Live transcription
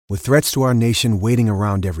With threats to our nation waiting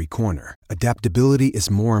around every corner, adaptability is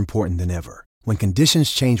more important than ever. When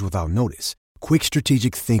conditions change without notice, quick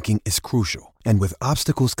strategic thinking is crucial. And with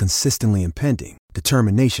obstacles consistently impending,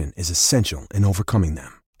 determination is essential in overcoming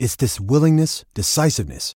them. It's this willingness,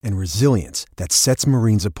 decisiveness, and resilience that sets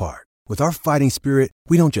Marines apart. With our fighting spirit,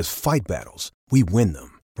 we don't just fight battles, we win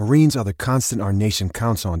them. Marines are the constant our nation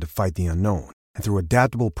counts on to fight the unknown. And through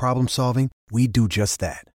adaptable problem solving, we do just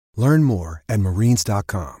that. Learn more at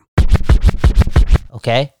marines.com.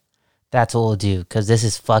 Okay? That's what we'll do, because this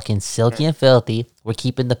is fucking silky and filthy. We're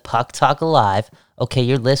keeping the puck talk alive. Okay,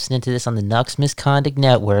 you're listening to this on the Nucks Misconduct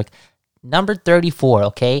Network. Number 34,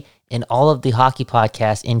 okay? In all of the hockey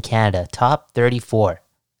podcasts in Canada. Top 34.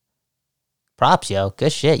 Props, yo.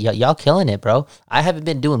 Good shit. Y'all killing it, bro. I haven't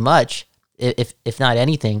been doing much, if not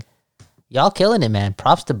anything. Y'all killing it, man.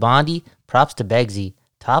 Props to Bondi. Props to Begsy.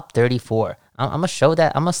 Top 34. I'm going to show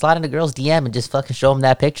that. I'm going to slide in the girl's DM and just fucking show them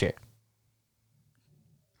that picture.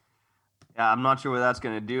 Yeah, I'm not sure what that's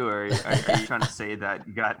going to do. Are you trying to say that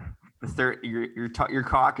you got the your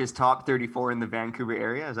cock is top 34 in the Vancouver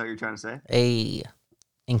area? Is that what you're trying to say? Hey,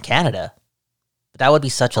 in Canada. But that would be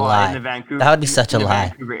such a lie. That would be such a lie.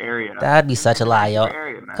 Vancouver area. That would be such a lie, yo.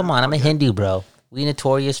 Area, come on, I'm a Hindu, bro. We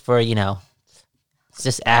notorious for, it's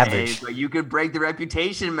just average. Hey, but you could break the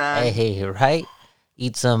reputation, man. Hey, right?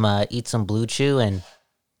 Eat some Blue Chew and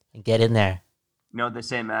get in there. You know what they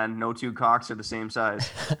say, man? No two cocks are the same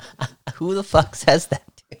size. Who the fuck says that,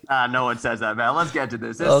 dude? No one says that, man. Let's get to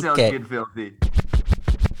this. This Okay. Silky and Filthy.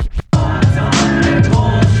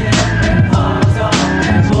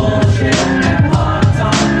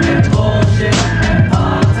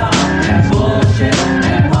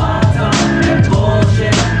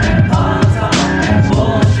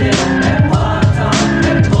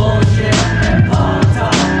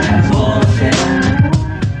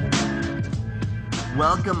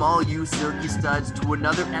 Welcome all you Silky studs to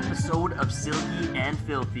another episode of Silky and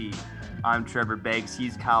Filthy. I'm Trevor Beggs,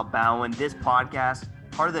 he's Kyle Bowen. This podcast,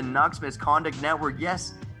 part of the Nucks Misconduct Network.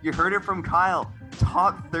 Yes, you heard it from Kyle.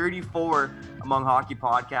 Top 34 among hockey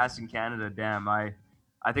podcasts in Canada. Damn, I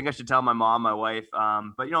think I should tell my mom, my wife.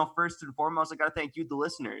 But first and foremost, I gotta thank you, the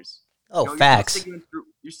listeners. Facts.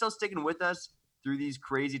 You're still sticking with us through these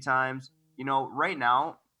crazy times. Right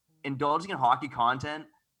now, indulging in hockey content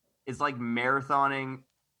is like marathoning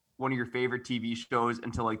one of your favorite TV shows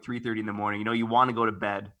until like 3:30 in the morning. You want to go to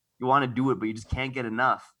bed. You want to do it, but you just can't get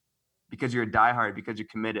enough because you're a diehard, because you're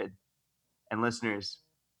committed. And listeners,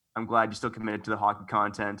 I'm glad you're still committed to the hockey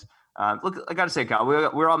content. Look, I got to say, Kyle,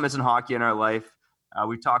 we're all missing hockey in our life.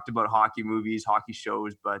 We've talked about hockey movies, hockey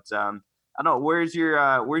shows, but I don't know. Where's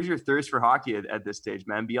your thirst for hockey at this stage,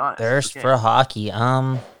 man? Be honest. Thirst for hockey.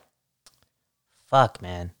 Fuck,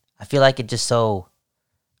 man. I feel like it's just so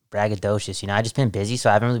braggadocious. I just been busy, so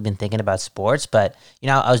I haven't really been thinking about sports. But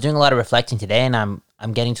I was doing a lot of reflecting today, and I'm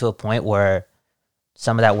getting to a point where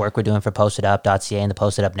some of that work we're doing for PostedUp.ca and the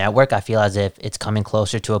Posted Up Network, I feel as if it's coming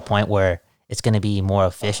closer to a point where it's going to be more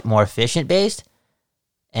efficient based,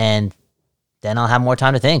 and then I'll have more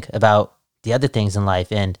time to think about the other things in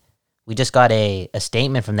life. And we just got a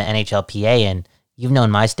statement from the NHLPA, and you've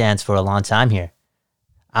known my stance for a long time here.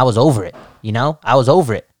 I was over it. I was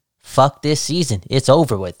over it. Fuck this season. It's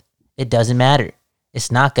over with. It doesn't matter.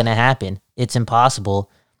 It's not going to happen. It's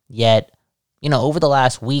impossible. Yet, over the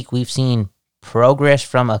last week, we've seen progress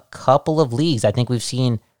from a couple of leagues. I think we've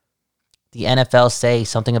seen the NFL say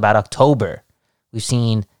something about October. We've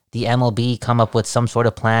seen the MLB come up with some sort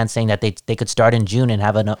of plan saying that they could start in June and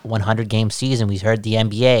have a 100-game season. We've heard the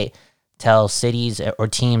NBA tell cities or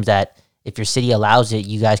teams that if your city allows it,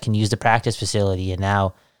 you guys can use the practice facility. And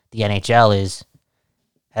now the NHL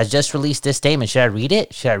has just released this statement. Should I read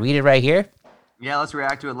it? Should I read it right here? Yeah, let's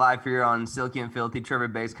react to it live here on Silky and Filthy. Trevor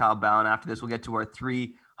Beggs, Kyle Bowen. After this, we'll get to our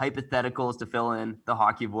 3 hypotheticals to fill in the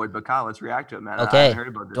hockey void. But Kyle, let's react to it, man. Okay. I haven't heard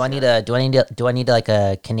about this Do I need like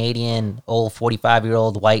a Canadian old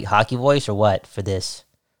 45-year-old white hockey voice or what for this?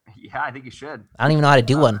 Yeah, I think you should. I don't even know how to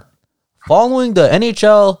do one. Following the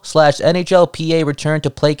NHL/NHLPA return to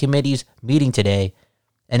play committee's meeting today,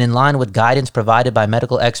 and in line with guidance provided by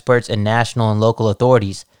medical experts and national and local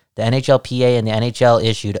authorities, the NHLPA and the NHL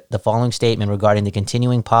issued the following statement regarding the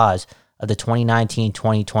continuing pause of the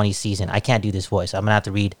 2019-2020 season. I can't do this voice. I'm going to have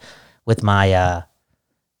to read with my, I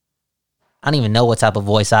don't even know what type of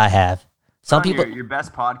voice I have. Some people, your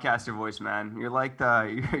best podcaster voice, man. You're like the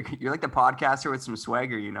podcaster with some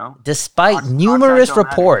swagger, Despite numerous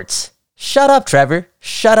reports. Shut up, Trevor.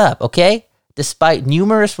 Shut up, okay? Despite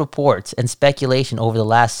numerous reports and speculation over the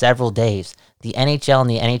last several days, the NHL and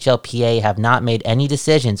the NHLPA have not made any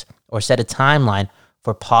decisions or set a timeline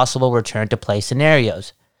for possible return to play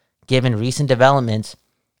scenarios. given recent developments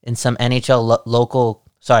in some in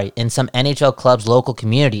some NHL clubs' local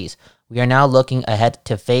communities. We are now looking ahead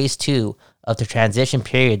to phase 2 of the transition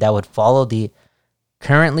period that would follow the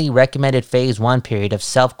currently recommended phase 1 period of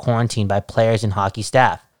self-quarantine by players and hockey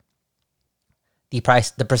staff.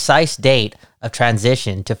 The precise date of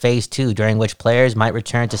transition to phase 2, during which players might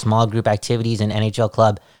return to small group activities in NHL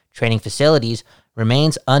club training facilities,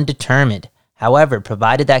 remains undetermined. However,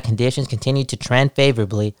 provided that conditions continue to trend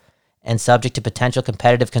favorably and subject to potential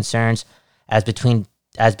competitive concerns as between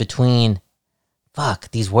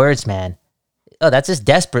fuck these words, man. Oh, that's just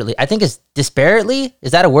desperately. I think it's disparately.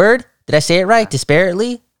 Is that a word? Did I say it right?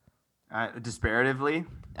 Disparately? Disparatively?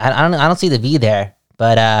 I don't see the V there,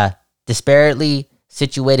 but disparately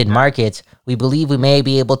situated markets, we believe we may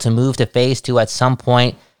be able to move to phase 2 at some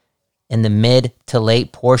point in the mid to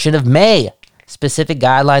late portion of May. Specific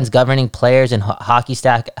guidelines governing players and hockey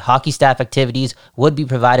staff activities would be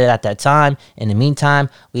provided at that time. In the meantime,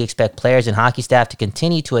 we expect players and hockey staff to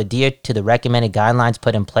continue to adhere to the recommended guidelines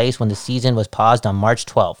put in place when the season was paused on March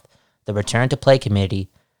 12th. The Return to Play Committee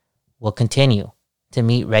will continue to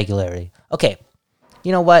meet regularly. Okay,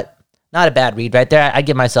 you know what? Not a bad read right there. I'd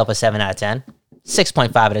give myself a 7 out of 10.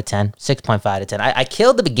 6.5 out of 10. 6.5 out of 10. I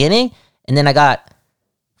killed the beginning, and then I got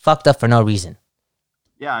fucked up for no reason.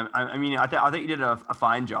 Yeah, I mean, I think you did a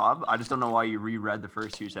fine job. I just don't know why you reread the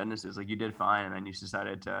first 2 sentences. Like, you did fine, and then you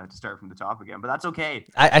decided to start from the top again. But that's okay.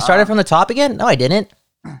 I started from the top again? No, I didn't.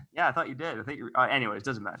 Yeah, I thought you did. I think you. Anyways,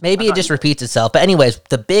 doesn't matter. Maybe it just repeats itself. But anyways,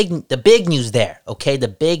 the big news there. Okay, the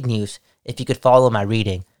big news. If you could follow my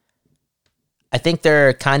reading, I think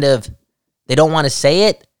they're they don't want to say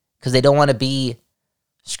it because they don't want to be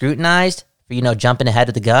scrutinized for jumping ahead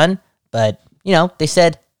of the gun. But they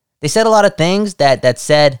said a lot of things that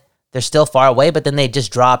said they're still far away, but then they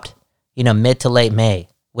just dropped, mid to late May,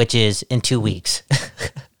 which is in 2 weeks.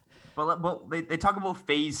 But they talk about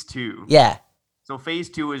phase 2. Yeah. So phase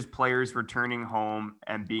 2 is players returning home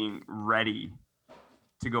and being ready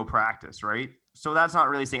to go practice, right? So that's not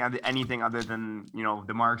really saying anything other than,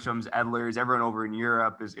 the Markstroms, Edlers, everyone over in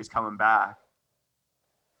Europe is coming back.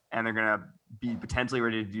 And they're going to be potentially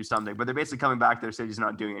ready to do something. But they're basically coming back to their cities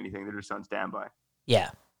not doing anything. They're just on standby. Yeah.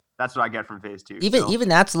 That's what I get from phase 2. Even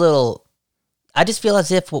that's a little. I just feel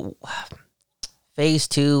as if phase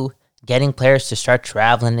 2, getting players to start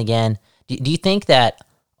traveling again. Do you think that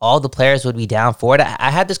all the players would be down for it?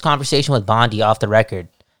 I had this conversation with Bondi off the record,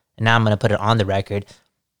 and now I'm going to put it on the record.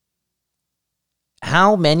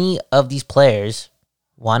 How many of these players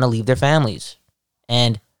want to leave their families?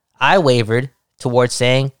 And I wavered towards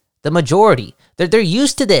saying the majority. They're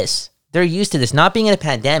used to this. They're used to this. Not being in a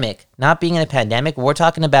pandemic. We're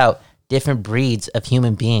talking about different breeds of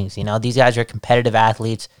human beings. These guys are competitive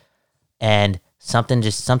athletes, and something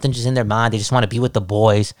just in their mind. They just want to be with the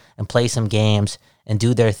boys and play some games and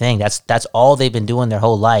do their thing. That's all they've been doing their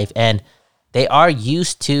whole life, and they are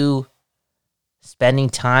used to spending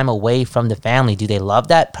time away from the family. Do they love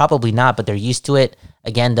that? Probably not, but they're used to it.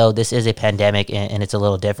 Again, though, this is a pandemic, and it's a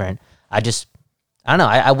little different. I don't know.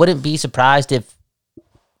 I wouldn't be surprised if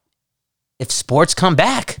sports come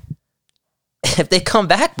back. If they come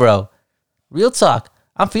back, bro. Real talk.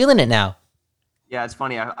 I'm feeling it now. Yeah, it's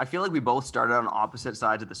funny. I feel like we both started on opposite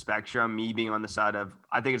sides of the spectrum. Me being on the side of,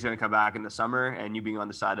 I think it's going to come back in the summer, and you being on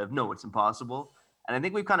the side of, no, it's impossible. And I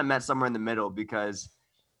think we've kind of met somewhere in the middle because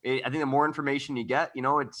I think the more information you get,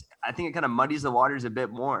 I think it kind of muddies the waters a bit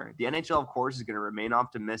more. The NHL, of course, is going to remain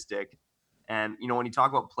optimistic. And, when you talk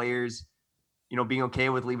about players, being okay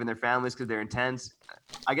with leaving their families because they're intense,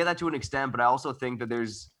 I get that to an extent, but I also think that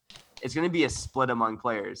it's going to be a split among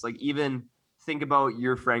players. Like, even think about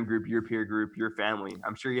your friend group, your peer group, your family.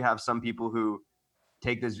 I'm sure you have some people who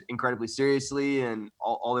take this incredibly seriously and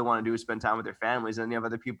all they want to do is spend time with their families. And you have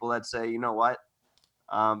other people that say, you know what?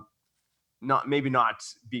 Not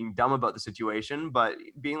being dumb about the situation, but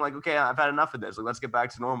being like, okay, I've had enough of this. Like, let's get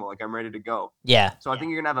back to normal. Like, I'm ready to go. Yeah. So I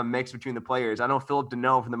think you're going to have a mix between the players. I know Philip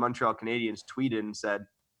Deneau from the Montreal Canadiens tweeted and said,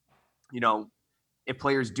 if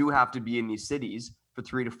players do have to be in these cities for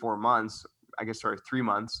 3 to 4 months, 3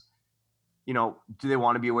 months, do they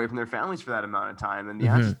want to be away from their families for that amount of time? And the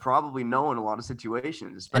answer is probably no in a lot of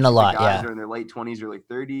situations, especially and a lot, guys are in their late 20s, early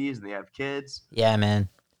 30s, and they have kids. Yeah, man.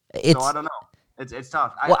 So I don't know. It's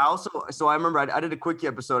tough. I remember I did a quickie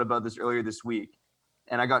episode about this earlier this week,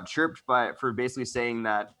 and I got chirped for basically saying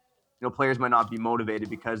that, players might not be motivated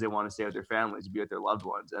because they want to stay with their families, be with their loved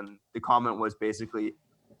ones. And the comment was basically,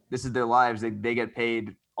 this is their lives. They get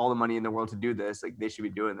paid all the money in the world to do this. Like, they should be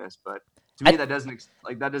doing this. But to me, that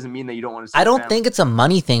doesn't mean that you don't want to. I don't think it's a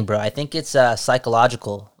money thing, bro. I think it's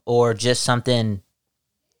psychological or just something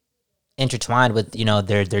intertwined with,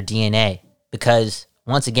 their DNA. Because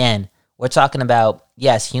once again, we're talking about,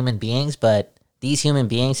 yes, human beings, but these human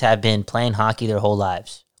beings have been playing hockey their whole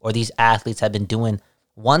lives, or these athletes have been doing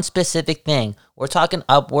one specific thing. We're talking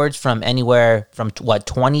upwards from anywhere from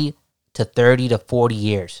 20 to 30 to 40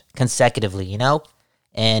 years consecutively,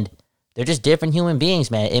 and they're just different human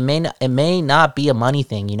beings, man. It may not be a money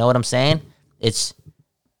thing. You know what I'm saying? It's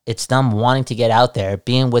them wanting to get out there,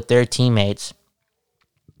 being with their teammates.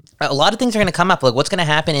 A lot of things are going to come up. Like, what's going to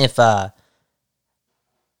happen if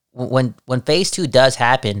when phase 2 does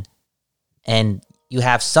happen, and you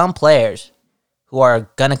have some players who are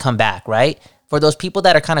going to come back, right? For those people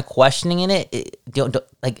that are kind of questioning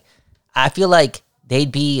like, I feel like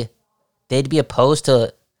they'd be opposed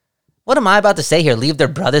to, what am I about to say here? Leave their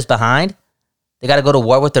brothers behind? They got to go to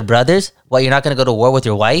war with their brothers? What, you're not going to go to war with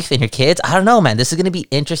your wife and your kids? I don't know, man. This is going to be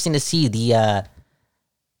interesting to see the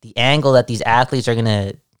angle that these athletes are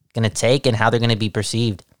going to take and how they're going to be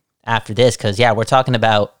perceived after this. Because, yeah, we're talking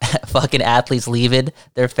about fucking athletes leaving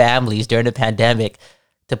their families during the pandemic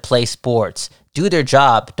to play sports. Do their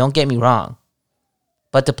job, don't get me wrong,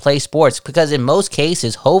 but to play sports. Because in most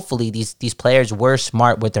cases, hopefully, these players were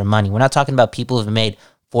smart with their money. We're not talking about people who've made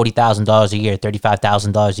 $40,000 a year,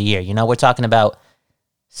 $35,000 a year. We're talking about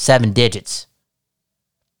 7 digits,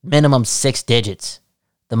 minimum 6 digits.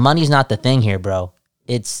 The money's not the thing here, bro.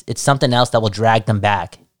 It's something else that will drag them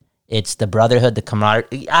back. It's the brotherhood, the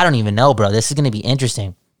camaraderie. I don't even know, bro. This is going to be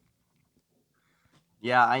interesting.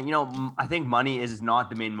 Yeah, I think money is not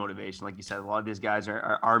the main motivation. Like you said, a lot of these guys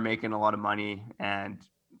are making a lot of money. And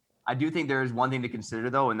I do think there is one thing to consider,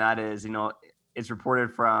 though, and that is, it's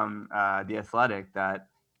reported from The Athletic that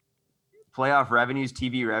playoff revenues,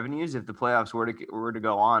 TV revenues, if the playoffs were to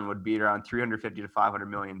go on, would be around $350 to $500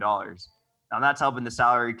 million. Now, that's helping the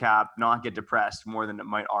salary cap not get depressed more than it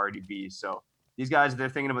might already be. So these guys, they're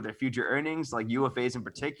thinking about their future earnings, like UFAs in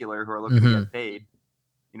particular, who are looking to get paid.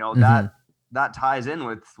 That ties in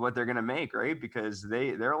with what they're going to make, right? Because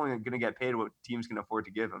they're only going to get paid what teams can afford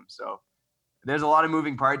to give them. So there's a lot of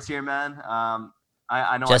moving parts here, man.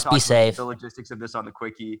 I know just I be talked safe. about the logistics of this on the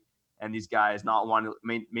quickie, and these guys not want to.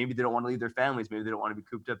 Maybe they don't want to leave their families. Maybe they don't want to be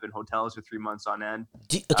cooped up in hotels for 3 months on end.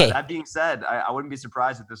 Okay. That being said, I wouldn't be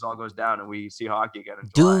surprised if this all goes down and we see hockey again.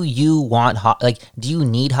 Do you want do you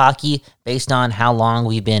need hockey based on how long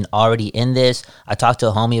we've been already in this? I talked to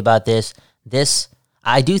a homie about this.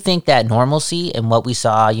 I do think that normalcy and what we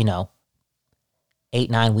saw,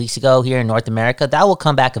 8-9 weeks ago here in North America, that will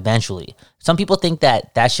come back eventually. Some people think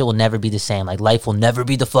that shit will never be the same. Like, life will never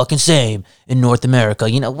be the fucking same in North America.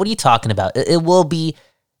 What are you talking about? It will be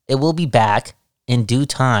back in due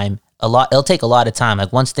time. It'll take a lot of time.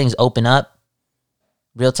 Like, once things open up,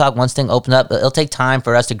 real talk, it'll take time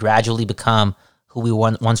for us to gradually become who we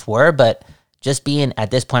once were. But just being at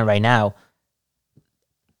this point right now,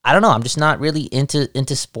 I don't know. I'm just not really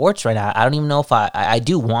into sports right now. I don't even know if I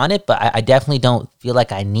do want it, but I definitely don't feel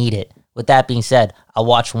like I need it. With that being said, I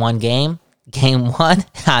watched one game 1.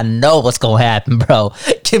 I know what's going to happen, bro.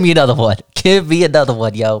 Give me another one.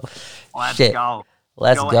 Yo. Let's Shit. go.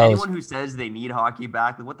 Let's go. Anyone who says they need hockey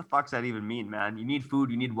back, what the fuck's that even mean, man? You need food,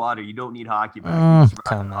 you need water. You don't need hockey back.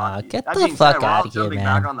 Come on. Get that the fuck said, out of here, man.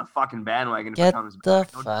 Back on the fucking bandwagon. Get the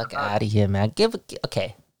fuck out of here, man.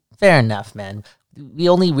 Okay. Fair enough, man. We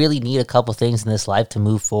only really need a couple things in this life to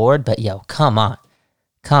move forward, but yo, come on.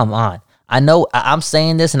 I know I'm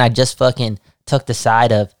saying this and I just fucking took the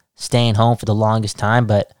side of staying home for the longest time,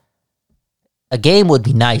 but a game would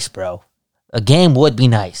be nice, bro. A game would be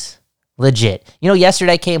nice. Legit.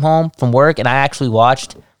 Yesterday I came home from work and I actually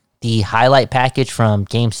watched the highlight package from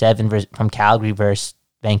Game 7 from Calgary versus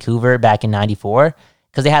Vancouver back in 94,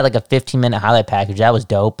 because they had like a 15-minute highlight package. That was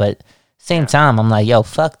dope, but same time, I'm like, yo,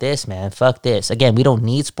 fuck this, man. Fuck this. Again, we don't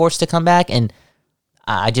need sports to come back, and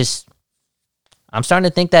I'm starting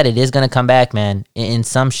to think that it is going to come back, man. In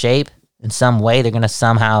some shape, in some way, they're going to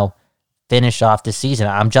somehow finish off the season.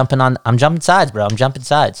 I'm jumping sides, bro. I'm jumping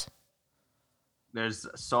sides. There's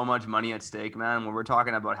so much money at stake, man. When we're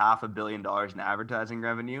talking about $500 million in advertising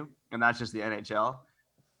revenue, and that's just the NHL.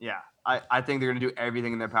 Yeah, I think they're going to do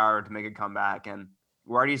everything in their power to make it come back, and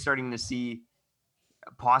we're already starting to see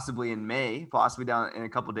possibly in May, possibly down in a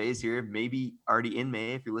couple of days here, maybe already in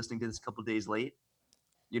May if you're listening to this a couple of days late.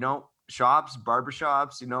 Shops,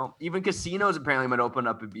 barbershops, even casinos apparently might open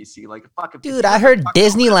up in BC. Like, fuck. Dude, I heard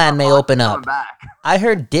Disneyland may open up. I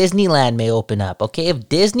heard Disneyland may open up. Okay, if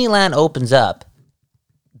Disneyland opens up,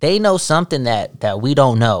 they know something that we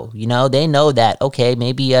don't know. They know that, okay,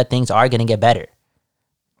 maybe things are going to get better.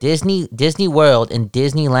 Disney World and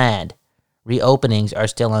Disneyland reopenings are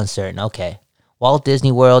still uncertain. Okay. Walt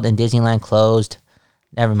Disney World and Disneyland closed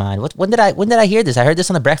Never mind. When did I hear this? I heard this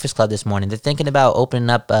on the Breakfast Club this morning. They're thinking about opening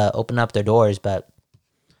up their doors, but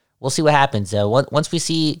we'll see what happens. Once we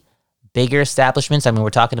see bigger establishments, I mean, we're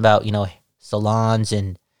talking about, salons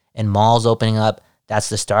and malls opening up. That's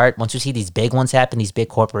the start. Once we see these big ones happen, these big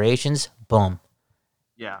corporations, boom.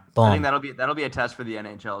 Yeah, boom. I think that'll be a test for the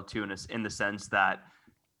NHL too, in the sense that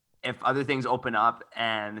if other things open up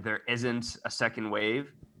and there isn't a second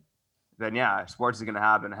wave, then yeah, sports is going to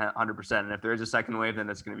happen 100%. And if there is a second wave, then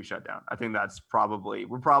it's going to be shut down. I think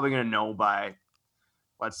we're probably going to know by,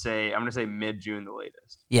 let's say, I'm going to say mid-June the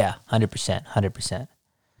latest. Yeah, 100%, 100%.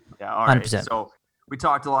 Yeah, all right. 100%. So we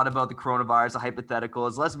talked a lot about the coronavirus, the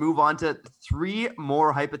hypotheticals. Let's move on to 3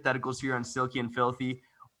 more hypotheticals here on Silky and Filthy.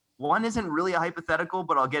 One isn't really a hypothetical,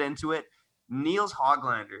 but I'll get into it. Nils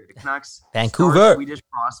Höglander, the Canucks, Vancouver Swedish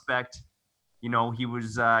prospect. He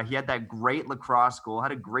had that great lacrosse goal,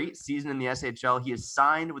 had a great season in the SHL. He is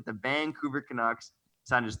signed with the Vancouver Canucks,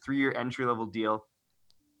 signed his 3-year entry-level deal.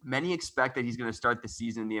 Many expect that he's going to start the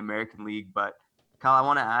season in the American League, but Kyle, I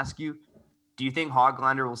want to ask you, do you think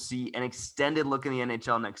Höglander will see an extended look in the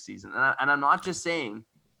NHL next season? And I'm not just saying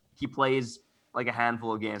he plays like a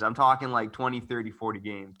handful of games. I'm talking like 20, 30, 40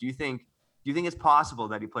 games. Do you think it's possible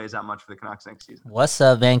that he plays that much for the Canucks next season? What's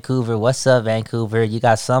up, Vancouver? What's up, Vancouver? You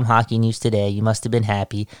got some hockey news today. You must have been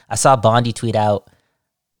happy. I saw Bondy tweet out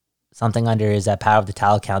something under his Power of the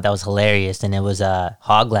Towel account that was hilarious, and it was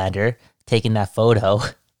Höglander taking that photo.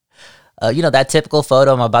 That typical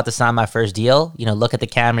photo, I'm about to sign my first deal. Look at the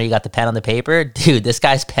camera, you got the pen on the paper. Dude, this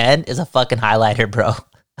guy's pen is a fucking highlighter, bro.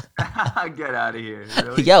 Get out of here.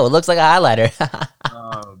 Really? Yo, it looks like a highlighter.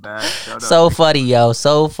 Oh, man. So funny, yo.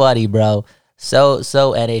 So funny, bro. So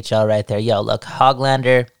NHL right there. Yo, look,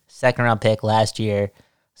 Höglander, 2nd-round pick last year,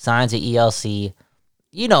 signs at ELC.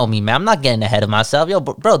 You know me, man. I'm not getting ahead of myself. Yo,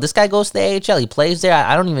 bro, this guy goes to the AHL. He plays there.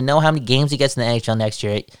 I don't even know how many games he gets in the AHL next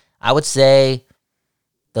year. I would say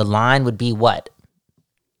the line would be what?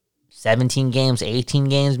 17 games, 18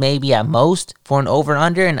 games maybe at most for an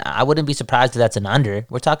over-under, and I wouldn't be surprised if that's an under.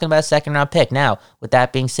 We're talking about a 2nd-round pick. Now, with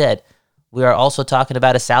that being said, we are also talking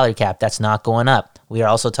about a salary cap that's not going up. We are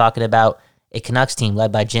also talking about a Canucks team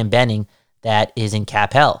led by Jim Benning that is in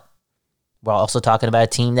cap hell. We're also talking about a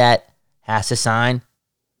team that has to sign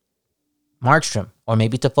Markstrom or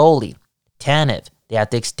maybe Toffoli, Tanev. They have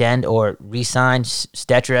to extend or re-sign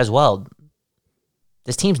Stetcher as well.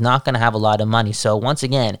 This team's not going to have a lot of money. So once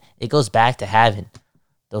again, it goes back to having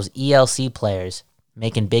those ELC players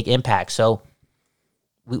making big impacts. So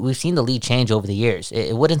we've seen the league change over the years.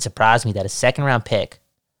 It wouldn't surprise me that a 2nd-round pick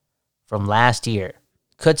from last year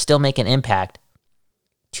could still make an impact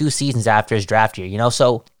 2 seasons after his draft year,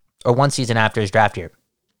 or 1 season after his draft year.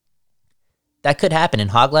 That could happen, and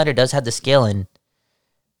Höglander does have the skill, and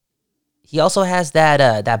he also has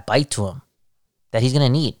that bite to him that he's going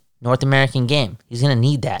to need. North American game. He's going to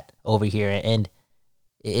need that over here, and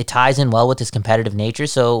it ties in well with his competitive nature,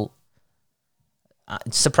 so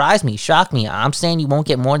surprise me, shock me. I'm saying you won't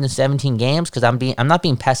get more than 17 games because I'm not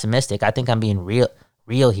being pessimistic. I think I'm being real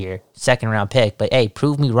here. 2nd-round pick, but hey,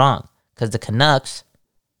 prove me wrong because the Canucks,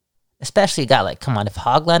 especially a guy like, come on, if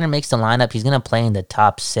Höglander makes the lineup, he's going to play in the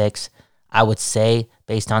top 6, I would say,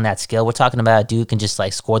 based on that skill. We're talking about a dude who can just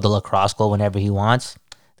score the lacrosse goal whenever he wants.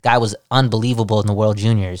 The guy was unbelievable in the World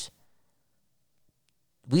Juniors.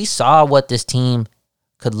 We saw what this team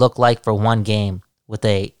could look like for one game with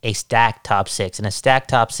a stacked top 6. And a stacked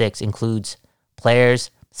top 6 includes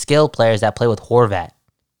skilled players that play with Horvat.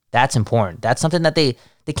 That's important. That's something that they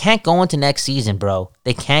can't go into next season, bro.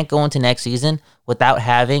 They can't go into next season without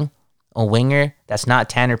having a winger that's not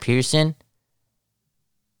Tanner Pearson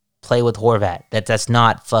play with Horvat. That's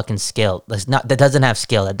not fucking skilled. That doesn't have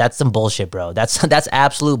skill. That's some bullshit, bro. That's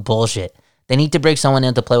absolute bullshit. They need to bring someone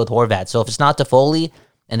in to play with Horvat. So if it's not Toffoli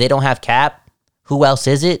and they don't have cap, who else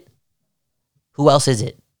is it? Who else is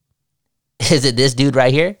it? Is it this dude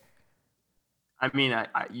right here? I mean,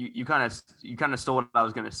 you kind of stole what I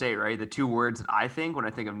was going to say, right? The 2 words that I think when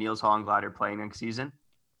I think of Nils Höglander playing next season,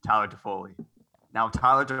 Tyler Toffoli. Now,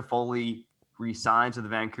 Tyler Toffoli re-signs with the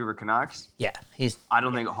Vancouver Canucks. Yeah, I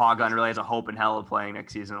don't think Höglander really has a hope in hell of playing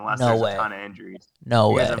next season unless there's a ton of injuries.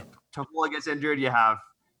 No way. If Toffoli gets injured, you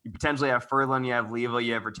potentially have Ferland, you have Leva,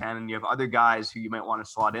 you have Virtanen, you have other guys who you might want to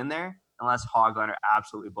slot in there. Unless Höglander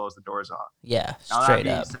absolutely blows the doors off. Yeah, now, straight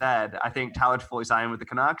that being said, I think Tyler Toffoli signing with the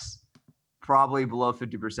Canucks, probably below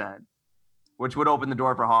 50%, which would open the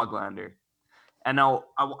door for Höglander. And now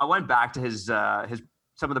I went back to his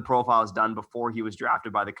some of the profiles done before he was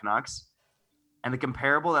drafted by the Canucks, and the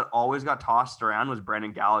comparable that always got tossed around was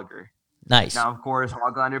Brendan Gallagher. Nice. Now, of course,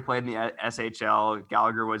 Höglander played in the SHL.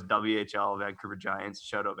 Gallagher was WHL, Vancouver Giants.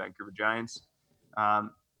 Shout out Vancouver Giants.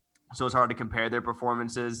 So it's hard to compare their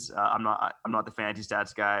performances. I'm not the fantasy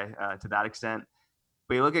stats guy to that extent.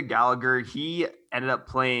 But you look at Gallagher, he ended up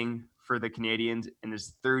playing for the Canadians in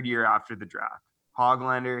his third year after the draft.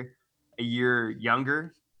 Hoglander, a year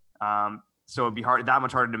younger. So it'd be that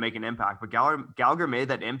much harder to make an impact. But Gallagher made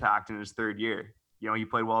that impact in his third year. You know, he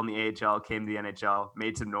played well in the AHL, came to the NHL,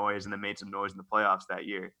 made some noise, and then made some noise in the playoffs that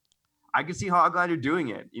year. I could see Hoglander doing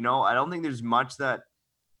it. You know, I don't think there's much that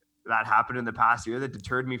happened in the past year that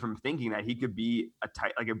deterred me from thinking that he could be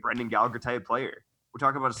a Brendan Gallagher type player. We're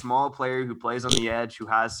talking about a small player who plays on the edge, who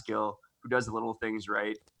has skill, who does the little things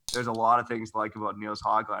right. There's a lot of things to like about Nils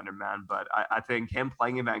Hoglander, man. But I think him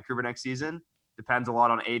playing in Vancouver next season depends a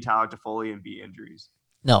lot on A, Tyler Toffoli, and B, injuries.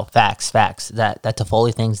 No, facts. That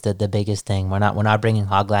Toffoli thing's the biggest thing. We're not bringing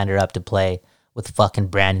Hoglander up to play with fucking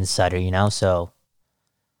Brandon Sutter, you know. So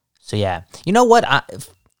yeah. You know what?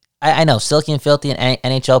 I know Silky and Filthy and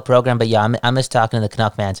NHL program, but yeah, I'm just talking to the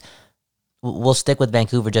Canuck fans. We'll stick with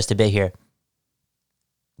Vancouver just a bit here.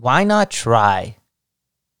 Why not try?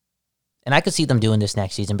 And I could see them doing this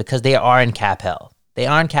next season because they are in cap hell. They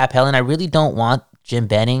are in cap hell, and I really don't want Jim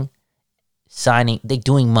Benning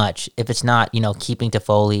doing much if it's not, you know, keeping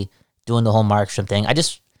Toffoli, doing the whole Markstrom thing. I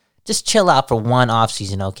just chill out for one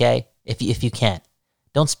offseason, okay? If you can.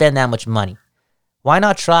 Don't spend that much money. Why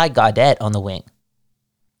not try Gaudette on the wing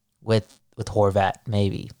with Horvat,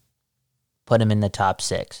 maybe? Put him in the top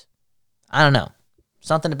 6. I don't know.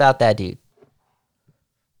 Something about that dude.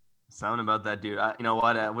 Something about that dude. You know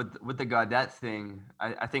what? With the Gaudette thing,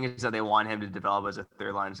 I think it's that they want him to develop as a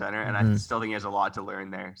third line center, and I still think he has a lot to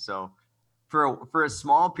learn there. So for a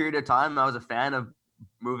small period of time, I was a fan of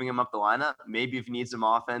moving him up the lineup. Maybe if you need some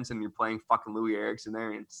offense and you're playing fucking Louis Eriksson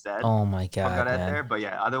there instead. Oh my God, Gaudette man. there. But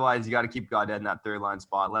yeah, otherwise you got to keep Gaudette in that third line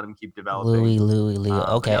spot. Let him keep developing. Louis.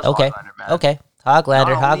 Okay.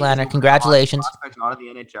 Hoglander. Hoglander, congratulations. Not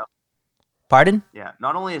in the NHL. Pardon? Yeah.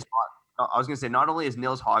 Not only is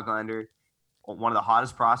Nils Hoglander one of the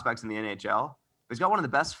hottest prospects in the NHL, but he's got one of the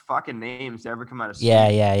best fucking names to ever come out of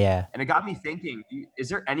Sweden. Yeah. And it got me thinking, is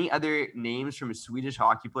there any other names from Swedish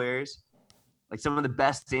hockey players? Like some of the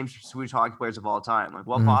best names from Swedish hockey players of all time. Like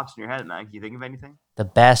what pops in your head, man? Can you think of anything? The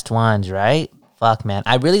best ones, right? Fuck, man.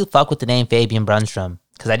 I really fuck with the name Fabian Brunstrom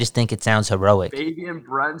because I just think it sounds heroic. Fabian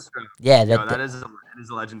Brunstrom. Yeah. That is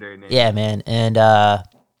a legendary name. Yeah, man. And,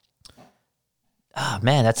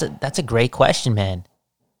 man, that's a great question, man.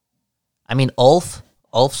 I mean, Ulf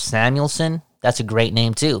Samuelsson, that's a great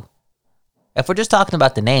name too. If we're just talking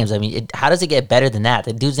about the names, I mean, how does it get better than that?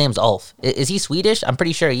 The dude's name's Ulf. Is he Swedish? I'm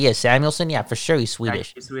pretty sure he is. Samuelsson, yeah, for sure he's Swedish.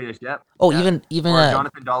 Yeah, he's Swedish, yep. Oh, yeah. even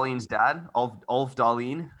Jonathan Dahlin's dad, Ulf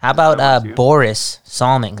Dahlin. How about Boris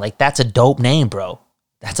Salming? Like that's a dope name, bro.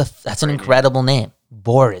 That's an incredible name,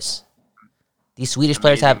 Boris. These Swedish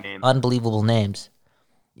players have unbelievable names.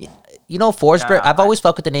 You know, Forsberg. Yeah, I've always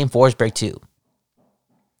fucked with the name Forsberg too.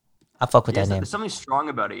 I fuck with that name. There's something strong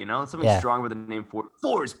about it, you know. Something strong with the name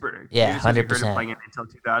Forsberg. Yeah, 100%. Playing it until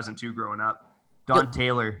 2002, growing up. Don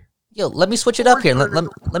Taylor. Yo, let me switch it up here.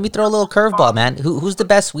 Let me throw a little curveball, man. Who's the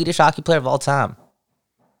best Swedish hockey player of all time?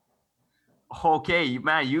 Okay,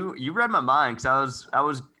 man, you read my mind because I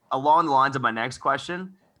was along the lines of my next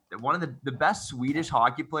question. One of the best Swedish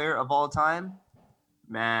hockey player of all time.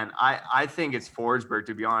 Man, I think it's Forsberg,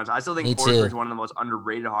 to be honest. I still think Forsberg is one of the most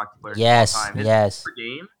underrated hockey players of all time. Yes. Per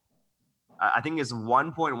game, I think it's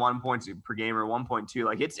 1.1 points per game or 1.2.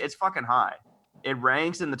 Like it's fucking high. It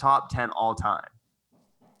ranks in the top 10 all time.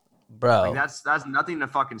 Bro. Like that's nothing to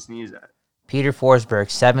fucking sneeze at. Peter Forsberg,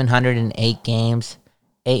 708 games,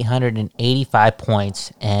 885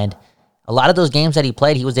 points, and a lot of those games that he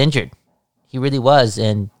played, he was injured. He really was,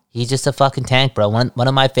 and he's just a fucking tank, bro. One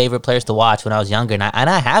of my favorite players to watch when I was younger, and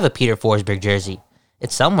I have a Peter Forsberg jersey.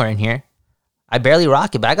 It's somewhere in here. I barely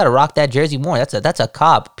rock it, but I gotta rock that jersey more. That's a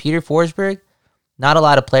cop. Peter Forsberg. Not a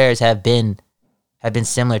lot of players have been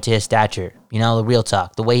similar to his stature. You know, the real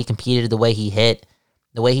talk. The way he competed, the way he hit,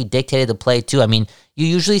 the way he dictated the play too. I mean, you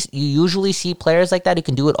usually see players like that who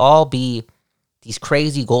can do it all, be these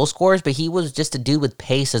crazy goal scorers, but he was just a dude with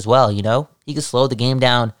pace as well. You know, he could slow the game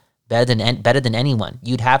down better than anyone.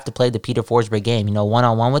 You'd have to play the Peter Forsberg game. You know,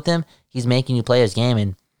 1-on-1 with him, he's making you play his game.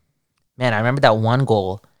 And man, I remember that one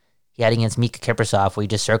goal he had against Mika Kiprasov where he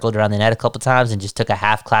just circled around the net a couple times and just took a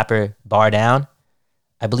half clapper bar down.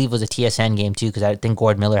 I believe it was a TSN game too, because I think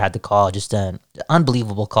Gord Miller had the call. Just an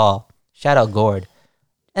unbelievable call. Shout out Gord.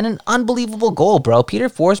 And an unbelievable goal, bro. Peter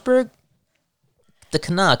Forsberg, the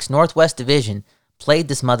Canucks, Northwest Division, played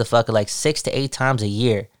this motherfucker like 6 to 8 times a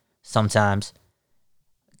year sometimes.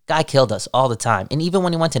 Guy killed us all the time. And even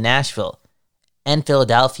when he went to Nashville and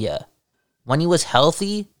Philadelphia, when he was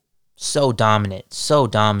healthy, So dominant,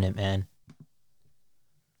 man.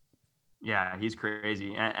 Yeah, he's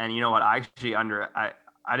crazy. And you know what? I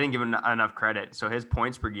didn't give him enough credit. So his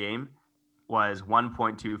points per game was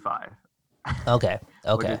 1.25. Okay.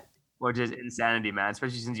 Which is insanity, man.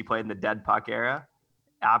 Especially since he played in the dead puck era.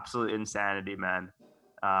 Absolute insanity, man.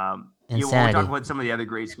 When we talk about some of the other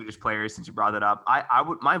great Swedish players, since you brought that up,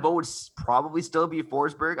 my vote would probably still be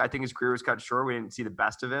Forsberg. I think his career was cut short. We didn't see the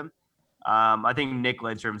best of him. I think Nick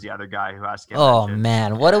Lidstrom's the other guy who has to get mentioned.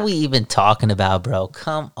 Man, what are we even talking about, bro?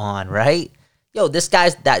 Come on, right? Yo, Nick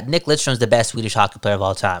Lidstrom's the best Swedish hockey player of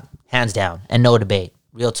all time, hands down, and no debate.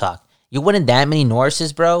 Real talk. You're winning that many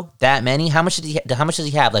Norrises, bro. That many? How much does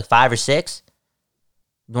he have? Like 5 or 6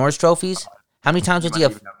 Norris trophies? How many times was he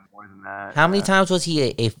How many times was he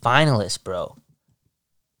a finalist, bro?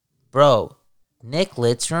 Bro, Nick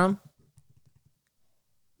Lidstrom,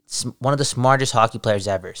 one of the smartest hockey players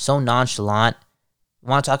ever. So nonchalant. You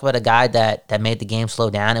want to talk about a guy that made the game slow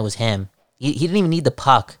down? It was him. He didn't even need the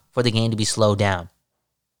puck for the game to be slowed down.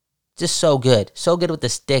 Just so good. So good with the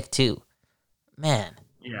stick, too. Man,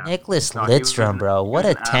 yeah. Nicklas Lidstrom, bro. What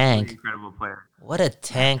a tank. Incredible player. What a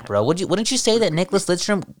tank, bro. Wouldn't you say that Nicklas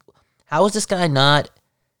Lidstrom, how is this guy not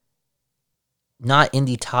in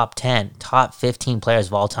the top 10, top 15 players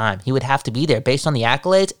of all time? He would have to be there based on the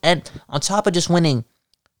accolades. And on top of just winning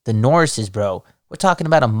the Norrises, bro, we're talking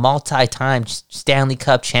about a multi-time Stanley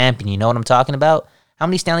Cup champion. You know what I'm talking about? How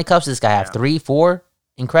many Stanley Cups does this guy have? 3, 4?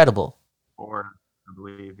 Incredible. 4, I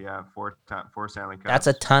believe. Yeah, 4 Stanley Cups. That's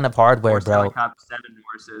a ton of hardware, 4 bro. Stanley Cups, 7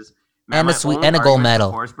 Norrises. Man, and a gold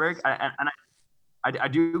medal. Forsberg, I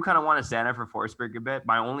do kind of want to stand up for Forsberg a bit.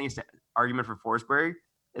 My only argument for Forsberg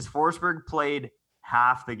is Forsberg played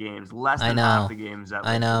half the games, less than half the games.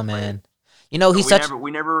 I know, man. Played. You know,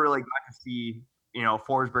 we never really got to see,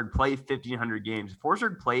 Forsberg play 1,500 games. If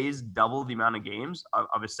Forsberg plays double the amount of games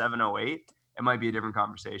of a 708, it might be a different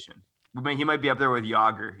conversation. He might be up there with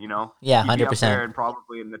Yager, Yeah, 100%. He'd be up there and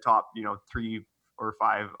probably in the top, 3 or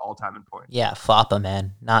 5 all-time in points. Yeah, Foppa,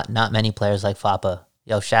 man. Not many players like Foppa.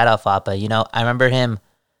 Yo, shout out Foppa. I remember him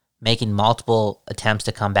making multiple attempts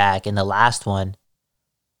to come back. In the last one,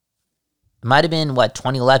 it might have been,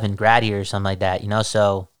 2011, grad year or something like that,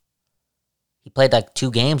 So he played like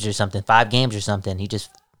 2 games or something, 5 games or something. He just,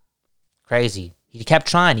 crazy. He kept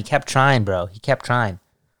trying, bro. He kept trying.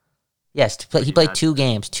 Yes, he played 2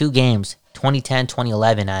 games, 2010,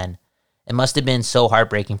 2011, and it must have been so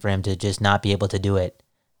heartbreaking for him to just not be able to do it.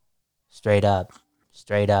 Straight up,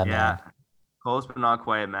 man. Close but not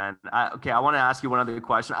quite, man. I want to ask you one other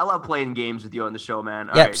question. I love playing games with you on the show, man.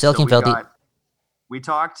 Yep, Silky and Filthy. We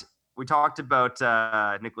talked about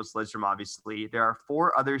Nicklas Lidstrom, obviously. There are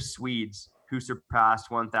 4 other Swedes who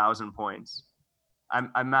surpassed 1,000 points.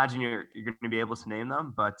 I imagine you're going to be able to name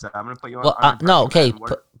them, but I'm going to put you on. Well, no, okay. Who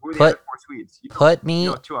are the other 4 Swedes? Put me.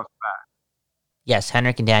 2 off the bat. Yes,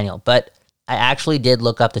 Henrik and Daniel. But I actually did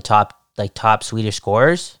look up the top Swedish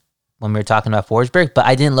scorers when we were talking about Forsberg, but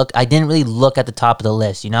I didn't really look at the top of the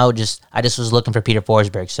list, I just was looking for Peter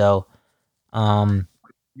Forsberg. So,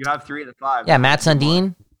 you have 3 of the 5. Yeah, Mats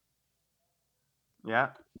Sundin.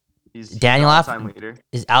 Yeah. He's Daniel leader.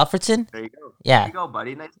 Is Alfredsson? There you go. Yeah. There you go,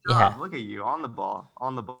 buddy. Nice job. Yeah. Look at you on the ball.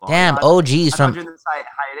 Damn, OGs from during this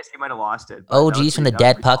hiatus, he might have lost it. OGs from the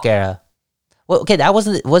dead puck era. Well, okay, that was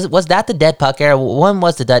that the dead puck era? When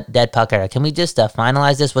was the dead puck era? Can we just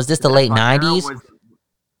finalize this? Was this the late 90s?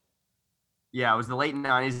 Yeah, it was the late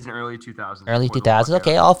 90s and early 2000s. Early 2000s.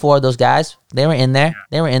 Okay, all 4 of those guys. They were in there. Yeah.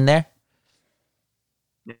 They were in there.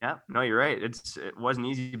 Yeah, no, you're right. It wasn't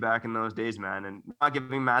easy back in those days, man. And not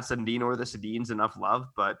giving Mats Sundin or the Sedins enough love,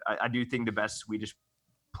 but I do think the best Swedish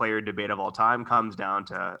player debate of all time comes down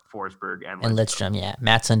to Forsberg and Lidstrom. Yeah,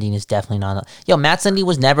 Mats Sundin is definitely not. Mats Sundin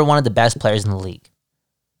was never one of the best players in the league.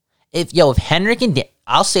 If Henrik and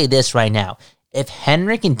I'll say this right now, if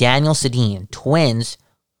Henrik and Daniel Sedin, twins,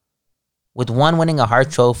 with one winning a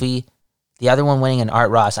Hart Trophy, the other one winning an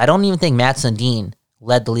Art Ross, I don't even think Mats Sundin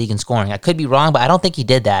led the league in scoring. I could be wrong, but I don't think he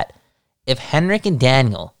did that. If Henrik and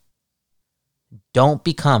Daniel don't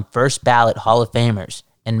become first ballot Hall of Famers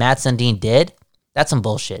and Mats Sundin did, that's some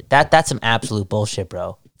bullshit. That's some absolute bullshit,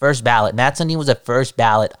 bro. First ballot. Mats Sundin was a first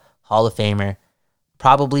ballot Hall of Famer.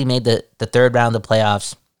 Probably made the 3rd round of the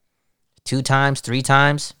playoffs 2 times, 3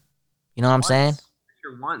 times. You know what I'm saying?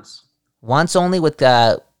 Sure, once. Once only with,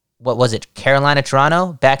 what was it, Carolina,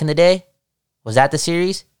 Toronto back in the day? Was that the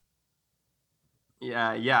series?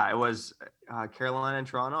 Yeah, it was Carolina and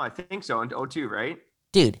Toronto. I think so, in 2002, right?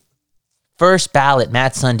 Dude, first ballot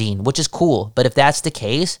Mats Sundin, which is cool. But if that's the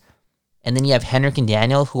case, and then you have Henrik and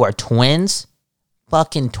Daniel, who are twins,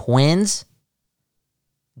 fucking twins,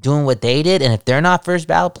 doing what they did, and if they're not first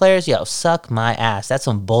ballot players, yo, suck my ass. That's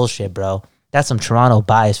some bullshit, bro. That's some Toronto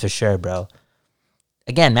bias for sure, bro.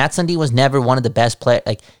 Again, Matt Sundin was never one of the best players.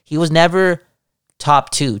 Like, he was never top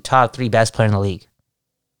 2, top 3 best player in the league.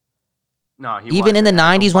 No, he even in the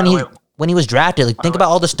wasn't. 90s when he was drafted. Like, think about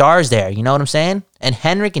all the stars there. You know what I'm saying? And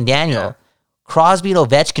Henrik and Daniel, Yeah. Crosby and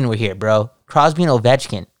Ovechkin were here, bro. Crosby and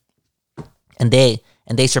Ovechkin, and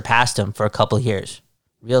they surpassed him for a couple of years.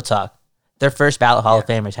 Real talk. Their first ballot Hall of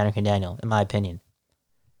Famers, Henrik and Daniel, in my opinion.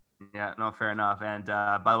 Yeah, no, fair enough. And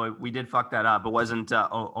by the way, we did fuck that up. It wasn't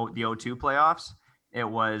the 02 playoffs. It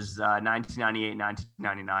was 1998,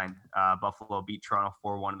 1999. Buffalo beat Toronto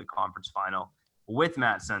 4-1 in the conference final with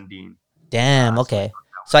Matt Sundin. Damn, okay.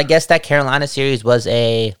 So I guess that Carolina series was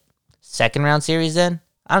a second round series then?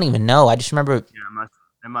 I don't even know. I just remember. Yeah,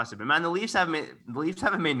 it must have been. Man, the Leafs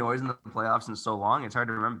haven't made noise in the playoffs in so long. It's hard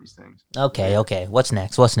to remember these things. Okay. What's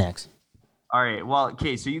next? All right. Well,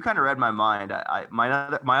 okay. So you kind of read my mind. My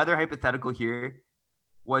other hypothetical here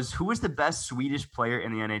was, who is the best Swedish player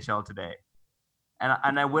in the NHL today?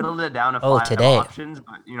 And I whittled it down to 5 today. options.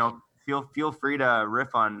 But feel free to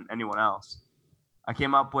riff on anyone else. I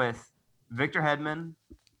came up with Victor Hedman,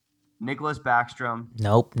 Nicholas Backstrom.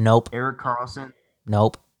 Nope. Erik Karlsson.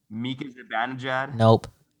 Nope. Mika Zibanejad. Nope.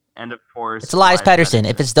 And of course, It's Elias Pettersson.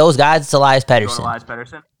 If it's those guys, it's Elias Pettersson. Elias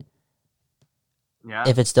Pettersson. Yeah.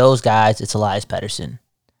 If it's those guys, it's Elias Pettersson.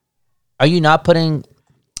 Are you not putting?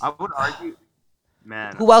 I would argue,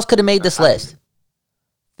 man. Who else could have made this list?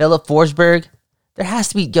 Philip Forsberg. There has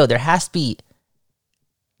to be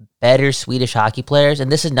better Swedish hockey players,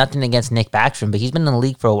 and this is nothing against Nick Backstrom, but he's been in the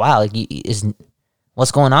league for a while. Like,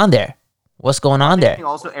 what's going on there? What's going on there?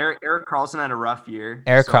 Also, Erik Karlsson had a rough year.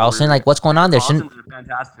 Erik Karlsson, like, what's going on there? Karlsson's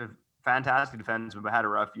a fantastic defenseman, but had a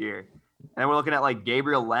rough year. And then we're looking at like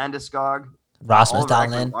Gabriel Landeskog, Rasmus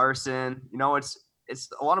Dahlin, Larson. It's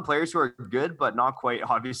a lot of players who are good, but not quite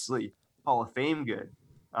obviously Hall of Fame good.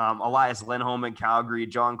 Elias Lindholm in Calgary,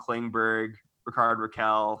 John Klingberg, Rickard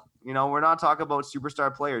Rakell. We're not talking about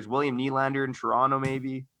superstar players. William Nylander in Toronto,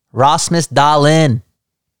 maybe. Rasmus Dahlin.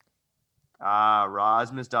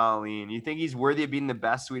 Rasmus Dahlin. You think he's worthy of being the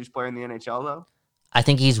best Swedish player in the NHL, though? I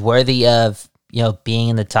think he's worthy of, being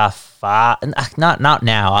in the top 5. Not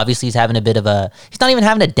now. Obviously, he's having a bit of he's not even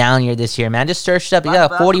having a down year this year, man. Just searched up. He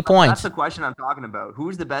got 40 points. That's the question I'm talking about.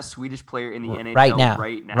 Who's the best Swedish player in the NHL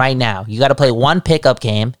right now? You got to play one pickup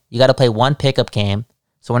game.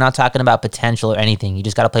 So we're not talking about potential or anything. You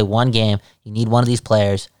just got to play one game. You need one of these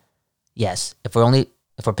players. Yes. If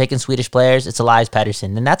we're picking Swedish players, it's Elias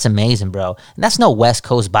Pettersson. And that's amazing, bro. And that's no West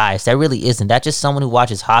Coast bias. That really isn't. That's just someone who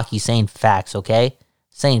watches hockey saying facts, okay?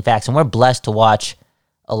 Saying facts. And we're blessed to watch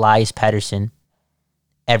Elias Pettersson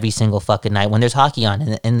every single fucking night when there's hockey on.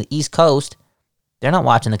 In the East Coast, they're not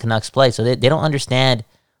watching the Canucks play. So they don't understand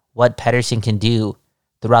what Pettersson can do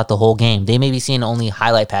throughout the whole game. They may be seeing only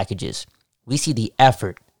highlight packages. We see the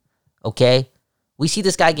effort, okay? We see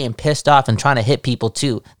this guy getting pissed off and trying to hit people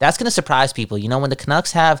too. That's going to surprise people. When the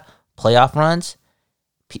Canucks have playoff runs,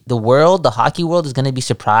 the hockey world is going to be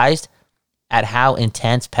surprised at how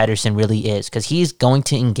intense Pettersson really is, because he's going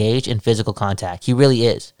to engage in physical contact. He really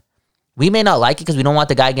is. We may not like it because we don't want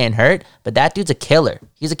the guy getting hurt, but that dude's a killer.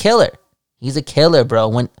 He's a killer, bro.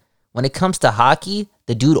 When it comes to hockey,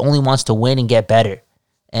 the dude only wants to win and get better,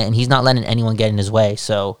 and he's not letting anyone get in his way.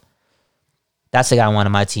 So that's the guy I want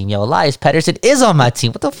on my team. Yo, Elias Pettersson is on my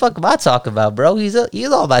team. What the fuck am I talking about, bro? He's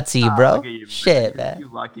on my team, bro. Shit, man. You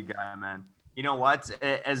lucky guy, man. You know what?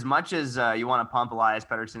 As much as you want to pump Elias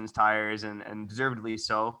Pettersson's tires, and deservedly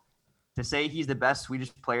so, to say he's the best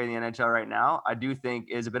Swedish player in the NHL right now, I do think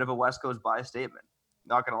is a bit of a West Coast bias statement.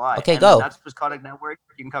 Not going to lie. Okay, go. That's Piscottic Network.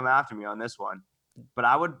 You can come after me on this one. But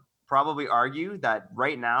I would probably argue that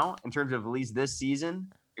right now, in terms of at least this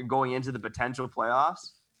season, going into the potential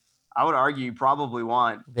playoffs, I would argue you probably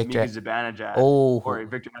want Mika Zibanejad or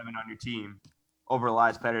Victor Hedman on your team over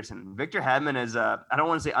Elias Pettersson. Victor Hedman is I don't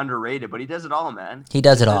want to say underrated, but he does it all, man. He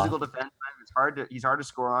does it all. Physical defenseman. He's hard to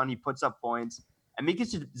score on. He puts up points. And Mika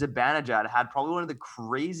Zibanejad had probably one of the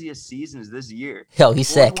craziest seasons this year. Yo, he's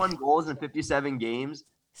sick. 41 goals in 57 games.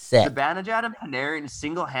 Sick. Zibanejad and Panarin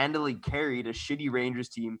single-handedly carried a shitty Rangers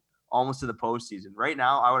team almost to the postseason. Right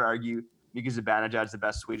now, I would argue Mika Zibanejad is the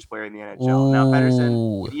best Swedish player in the NHL. Ooh. Now,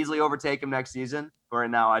 Pettersson could easily overtake him next season, but right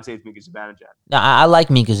now, I'd say it's Mika Zibanejad. No, I like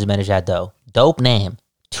Mika Zibanejad, though. Dope name.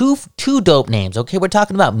 Two dope names, okay? We're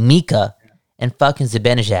talking about Mika and fucking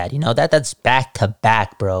Zibanejad. That's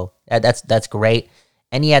back-to-back, bro. That's great.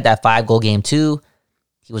 And he had that 5-goal game, too.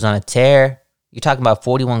 He was on a tear. You're talking about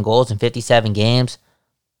 41 goals in 57 games.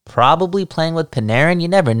 Probably playing with Panarin. You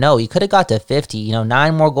never know. He could have got to 50.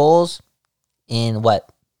 9 more goals in,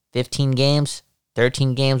 15 games,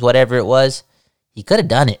 13 games, whatever it was, he could have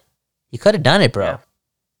done it. He could have done it, bro.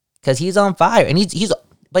 Because he's on fire. And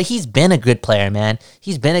but he's been a good player, man.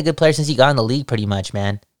 He's been a good player since he got in the league pretty much,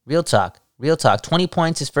 man. Real talk. 20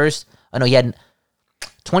 points his first, he had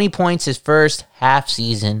 20 points his first half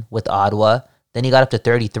season with Ottawa. Then he got up to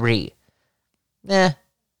 33.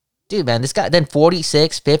 Dude, man, this guy, then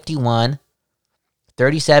 46, 51,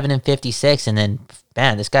 37, and 56. And then,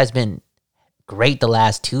 man, this guy's been great the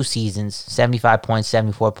last 2 seasons. 75 points,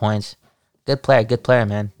 74 points. Good player,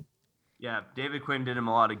 man. Yeah, David Quinn did him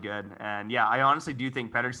a lot of good. And yeah, I honestly do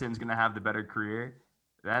think Pettersson's going to have the better career.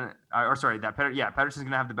 Pettersson's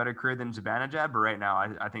going to have the better career than Zibanejad. But right now,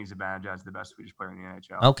 I think Zibanejad's the best Swedish player in the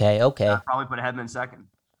NHL. Okay. I'd probably put Hedman second.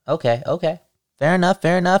 Okay. Fair enough.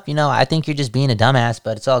 I think you're just being a dumbass,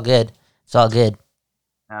 but it's all good.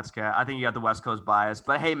 That's good. I think you got the West Coast bias.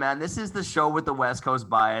 But hey, man, this is the show with the West Coast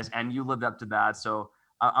bias, and you lived up to that. So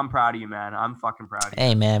I'm proud of you, man. I'm fucking proud of you.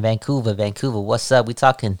 Hey, man, Vancouver, what's up? We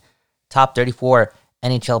talking top 34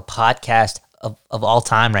 NHL podcast of all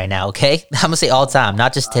time right now, okay? I'm going to say all time,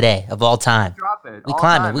 not just today, of all time. Drop it. We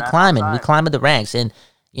climbing the ranks. And,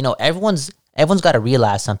 everyone's got to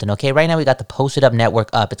realize something, okay? Right now we got the Posted Up Network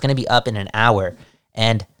up. It's going to be up in an hour.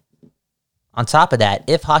 And on top of that,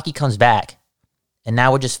 if hockey comes back, and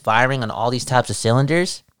now we're just firing on all these types of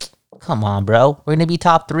cylinders, come on, bro. We're going to be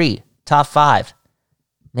top 3, top 5,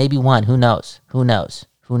 maybe 1. Who knows?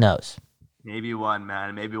 Maybe 1,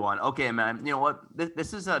 man. Maybe 1. Okay, man. You know what?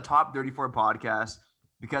 This is a top 34 podcast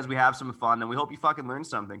because we have some fun, and we hope you fucking learn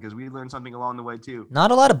something because we learned something along the way, too.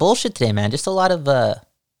 Not a lot of bullshit today, man. Just a lot of...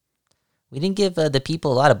 we didn't give the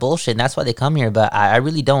people a lot of bullshit, and that's why they come here, but I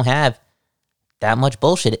really don't have that much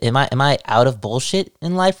bullshit. Am I out of bullshit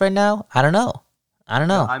in life right now? I don't know.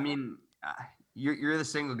 I mean, you're the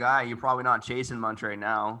single guy. You're probably not chasing much right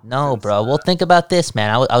now. No, bro. Well, think about this, man.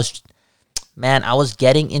 I was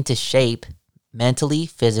getting into shape mentally,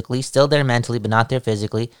 physically, still there mentally, but not there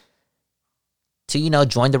physically, to,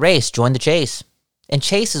 join the race, join the chase. And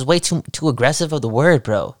chase is way too aggressive of the word,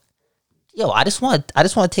 bro. Yo, I just want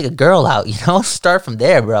to take a girl out, start from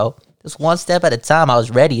there, bro. Just one step at a time. I was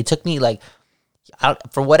ready. It took me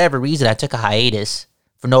for whatever reason, I took a hiatus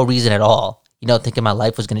for no reason at all. Thinking my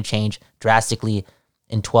life was going to change drastically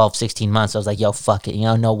in 12, 16 months. I was like, yo, fuck it.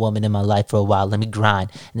 No woman in my life for a while. Let me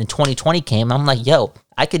grind. And then 2020 came. I'm like, yo,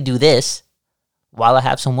 I could do this while I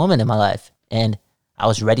have some woman in my life. And I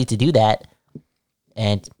was ready to do that.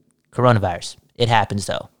 And coronavirus. It happens,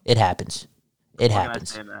 though. It happens. It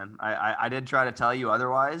happens. What can I say, man? I did try to tell you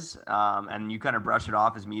otherwise. And you kind of brush it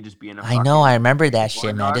off as me just being a I know. I remember that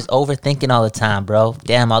shit, man. Just overthinking all the time, bro.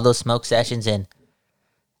 Damn, all those smoke sessions and...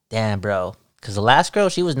 Damn, bro. Because the last girl,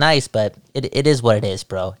 she was nice, but it is what it is,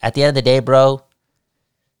 bro. At the end of the day, bro,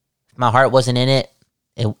 if my heart wasn't in it,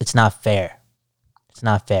 it's not fair. It's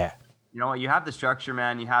not fair. You know what? You have the structure,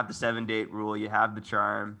 man. You have the 7-date rule. You have the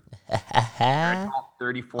charm. Top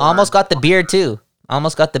 34. Almost got the beard,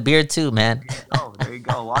 too, man. There you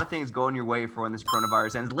go. A lot of things going your way for when this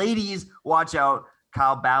coronavirus ends. Ladies, watch out.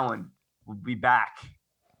 Kyle Bowen will be back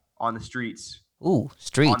on the streets. Ooh,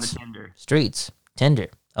 streets. On the Tinder. Streets. Tinder.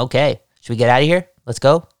 Okay. Should we get out of here? Let's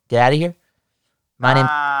go. Get out of here.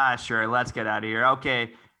 Sure. Let's get out of here.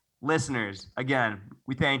 Okay. Listeners, again,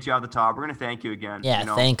 we thanked you off the top. We're going to thank you again. Yeah,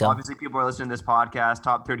 thank them. Obviously, people are listening to this podcast,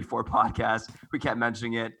 top 34 podcast. We kept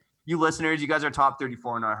mentioning it. You listeners, you guys are top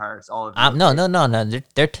 34 in our hearts. All of you. No.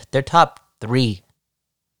 They're top 3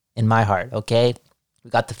 in my heart, okay?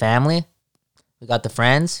 We got the family. We got the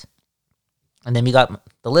friends. And then we got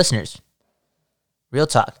the listeners. Real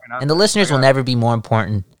talk. And the listeners will never be more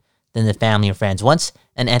important than the family and friends. Once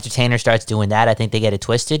an entertainer starts doing that, I think they get it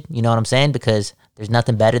twisted. You know what I'm saying? Because there's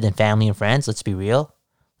nothing better than family and friends. Let's be real.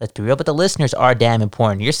 But the listeners are damn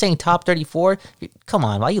important. You're saying top 34? Come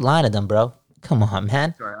on. Why are you lying to them, bro? Come on,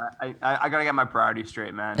 man. Sorry, I got to get my priorities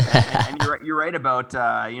straight, man. And you're right about,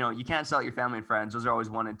 you can't sell your family and friends. Those are always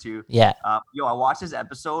 1 and 2. Yeah. I watched this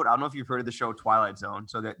episode. I don't know if you've heard of the show Twilight Zone.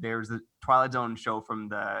 So there's the Twilight Zone show from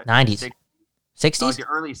the 90s. 60s? Like the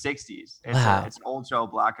early 60s. Wow. It's an old show,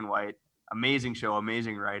 black and white. Amazing show,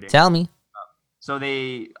 amazing writing. Tell me. So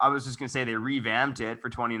I was just going to say they revamped it for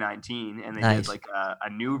 2019 and they did like a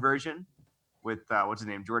new version with, what's his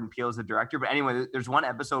name? Jordan Peele is the director. But anyway, there's one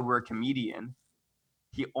episode where a comedian,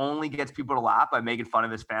 he only gets people to laugh by making fun of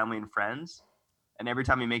his family and friends. And every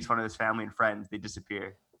time he makes fun of his family and friends, they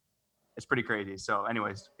disappear. It's pretty crazy. So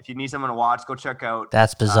anyways, if you need someone to watch, go check out.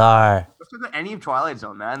 That's bizarre. Go check out any of Twilight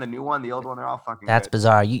Zone, man. The new one, the old one, they're all fucking That's good.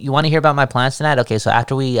 bizarre. You want to hear about my plans tonight? Okay, so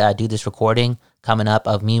after we do this recording coming up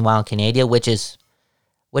of Meanwhile in Canada, which is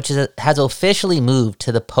has officially moved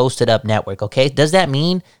to the Posted Up Network, okay? Does that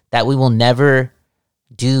mean that we will never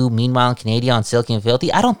do Meanwhile in Canada on Silky and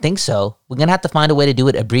Filthy? I don't think so. We're going to have to find a way to do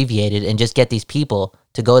it abbreviated and just get these people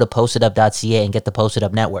to go to postedup.ca and get the Posted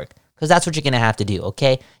Up Network, because that's what you're going to have to do,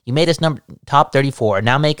 okay? You made us top 34.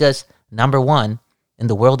 Now make us number 1 in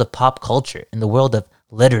the world of pop culture, in the world of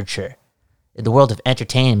literature, in the world of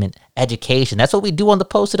entertainment, education. That's what we do on the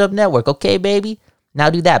Posted Up Network, okay, baby? Now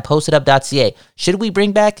do that, postedup.ca. Should we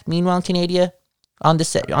bring back Meanwhile in Canada on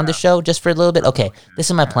this show just for a little bit? Okay, this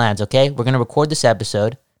is my plans, okay? We're going to record this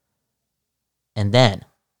episode, and then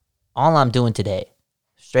all I'm doing today,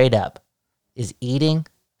 straight up, is eating,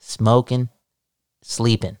 smoking,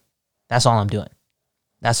 sleeping. That's all I'm doing.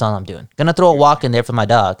 That's all I'm doing. Gonna throw a walk in there for my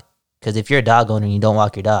dog, because if you're a dog owner and you don't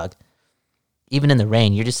walk your dog, even in the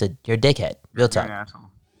rain, you're a dickhead. Real talk. You're an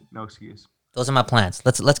asshole. No excuse. Those are my plans.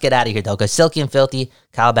 Let's get out of here, though, because Silky and Filthy,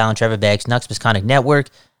 Kyle Ballin, Trevor Beggs, Nux Bisconic Network.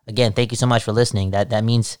 Again, thank you so much for listening. That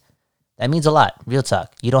means a lot. Real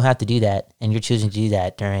talk. You don't have to do that, and you're choosing to do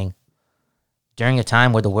that during a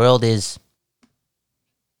time where the world is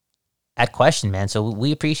at question, man. So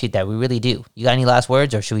we appreciate that. We really do. You got any last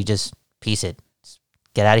words, or should we just peace it?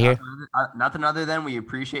 Get out of here? Nothing other than we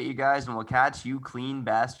appreciate you guys, and we'll catch you clean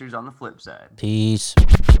bastards on the flip side. Peace.